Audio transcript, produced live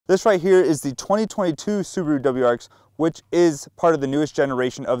This right here is the 2022 Subaru WRX, which is part of the newest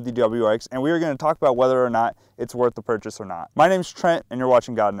generation of the WRX, and we are going to talk about whether or not it's worth the purchase or not. My name's Trent, and you're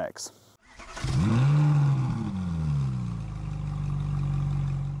watching God Next.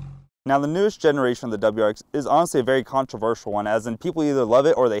 Now, the newest generation of the WRX is honestly a very controversial one, as in people either love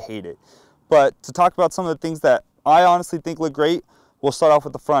it or they hate it. But to talk about some of the things that I honestly think look great, we'll start off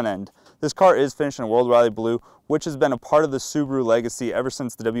with the front end. This car is finished in World Rally Blue, which has been a part of the Subaru legacy ever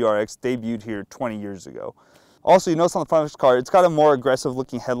since the WRX debuted here 20 years ago. Also, you notice on the front of this car, it's got a more aggressive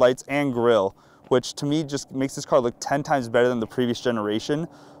looking headlights and grille, which to me just makes this car look 10 times better than the previous generation,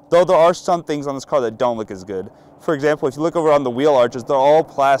 though there are some things on this car that don't look as good. For example, if you look over on the wheel arches, they're all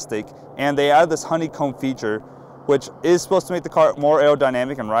plastic, and they add this honeycomb feature, which is supposed to make the car more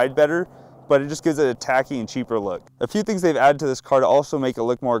aerodynamic and ride better, but it just gives it a tacky and cheaper look. A few things they've added to this car to also make it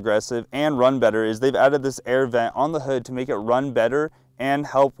look more aggressive and run better is they've added this air vent on the hood to make it run better and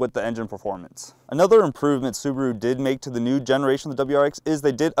help with the engine performance. Another improvement Subaru did make to the new generation of the WRX is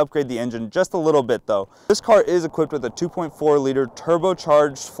they did upgrade the engine just a little bit though. This car is equipped with a 2.4 liter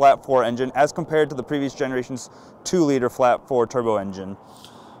turbocharged flat 4 engine as compared to the previous generation's 2 liter flat 4 turbo engine.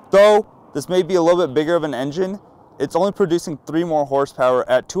 Though this may be a little bit bigger of an engine, it's only producing 3 more horsepower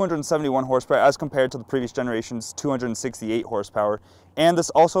at 271 horsepower as compared to the previous generation's 268 horsepower. And this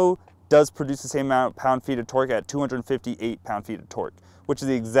also does produce the same amount of pound-feet of torque at 258 pound-feet of torque, which is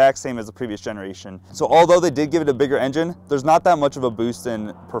the exact same as the previous generation. So although they did give it a bigger engine, there's not that much of a boost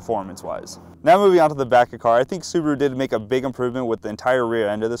in performance-wise. Now moving on to the back of the car, I think Subaru did make a big improvement with the entire rear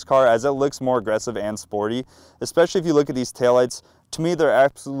end of this car as it looks more aggressive and sporty, especially if you look at these taillights. To me, they're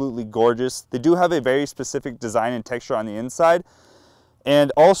absolutely gorgeous. They do have a very specific design and texture on the inside.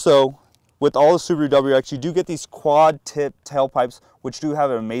 And also, with all the Subaru WRX, you do get these quad tip tailpipes, which do have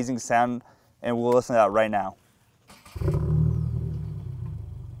an amazing sound, and we'll listen to that right now.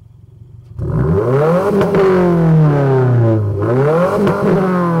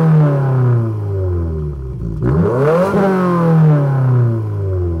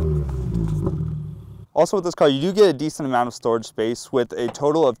 Also with this car, you do get a decent amount of storage space with a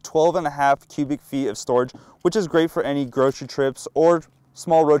total of 12.5 cubic feet of storage, which is great for any grocery trips or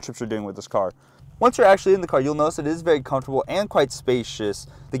small road trips you're doing with this car. Once you're actually in the car, you'll notice it is very comfortable and quite spacious.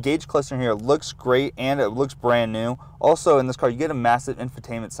 The gauge cluster here looks great and it looks brand new. Also in this car, you get a massive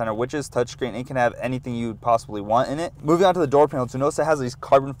infotainment center, which is touchscreen and can have anything you would possibly want in it. Moving on to the door panels, you'll notice it has these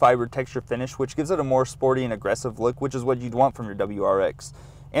carbon fiber texture finish, which gives it a more sporty and aggressive look, which is what you'd want from your WRX.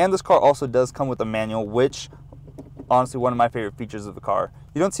 And this car also does come with a manual, which honestly one of my favorite features of the car.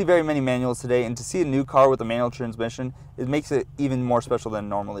 You don't see very many manuals today, and to see a new car with a manual transmission, it makes it even more special than it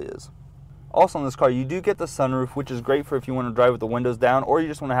normally is. Also in this car, you do get the sunroof, which is great for if you want to drive with the windows down or you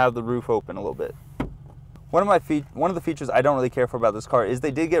just want to have the roof open a little bit. One of the features I don't really care for about this car is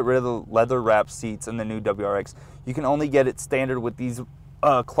they did get rid of the leather wrapped seats in the new WRX. You can only get it standard with these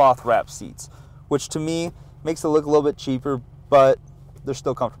cloth wrapped seats, which to me makes it look a little bit cheaper, but they're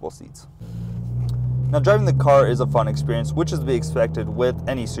still comfortable seats. Now, driving the car is a fun experience, which is to be expected with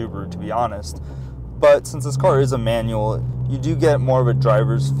any Subaru, to be honest. But since this car is a manual, you do get more of a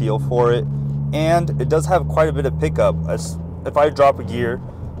driver's feel for it, and it does have quite a bit of pickup. As if I drop a gear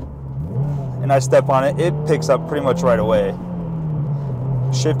and I step on it, it picks up pretty much right away.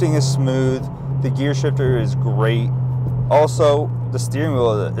 Shifting is smooth, the gear shifter is great. Also, the steering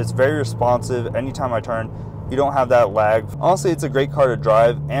wheel is very responsive. Anytime I turn, you don't have that lag. Honestly, it's a great car to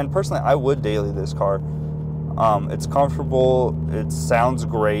drive, and personally, I would daily this car. It's comfortable, it sounds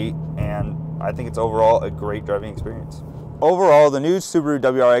great, and I think it's overall a great driving experience. Overall, the new Subaru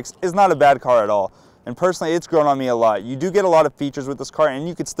WRX is not a bad car at all, and personally, it's grown on me a lot. You do get a lot of features with this car, and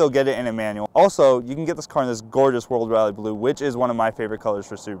you could still get it in a manual. Also, you can get this car in this gorgeous World Rally Blue, which is one of my favorite colors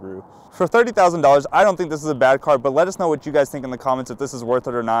for Subaru. For $30,000, I don't think this is a bad car, but let us know what you guys think in the comments if this is worth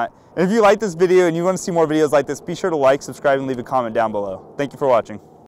it or not. And if you like this video and you want to see more videos like this, be sure to like, subscribe, and leave a comment down below. Thank you for watching.